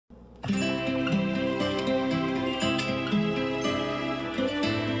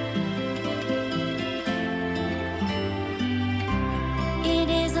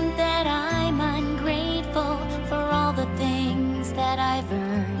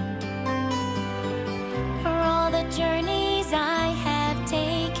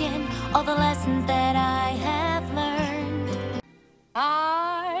all the lessons that I have learned.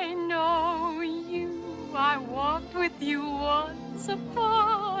 I know you, I walked with you once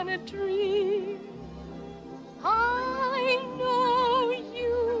upon a dream. I know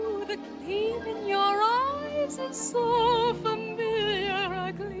you, the gleam in your eyes is so familiar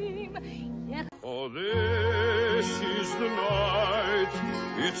a gleam. Yet oh, this is the night,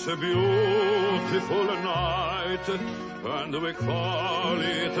 it's a beautiful night, and we call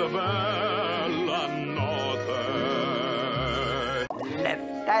it a bella notte.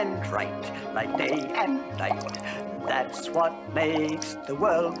 Left and right, like day and night, that's what makes the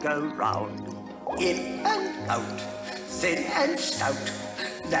world go round. In and out, thin and stout,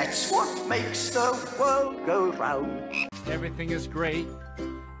 that's what makes the world go round. Everything is great,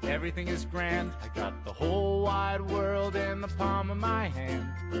 everything is grand. I got the whole wide world in the palm of my hand.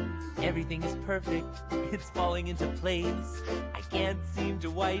 Everything is perfect, it's falling into place. I can't seem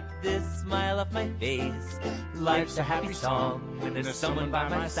to wipe this smile off my face. Life's a happy song when there's someone by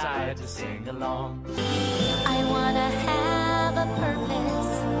my side to sing along. I wanna have a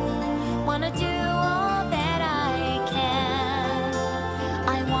purpose, wanna do all that I can.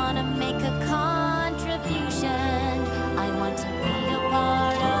 I wanna make a contribution, I want to be a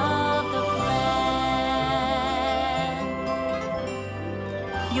part of the plan.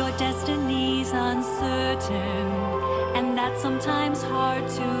 Your destiny's uncertain, and that's sometimes hard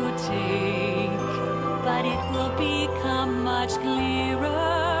to take, but it will become much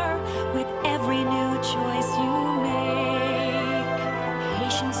clearer with every new choice you make.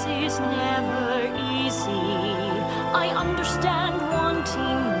 Patience is never easy, I understand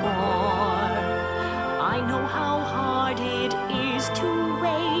wanting more. I know how hard it is to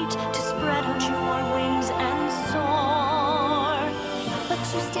wait, to spread out your wings and soar. But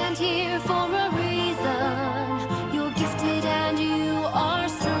you stand here for a reason, you're gifted and you are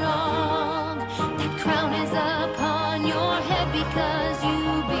strong. That crown is upon your head because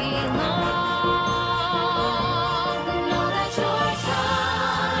you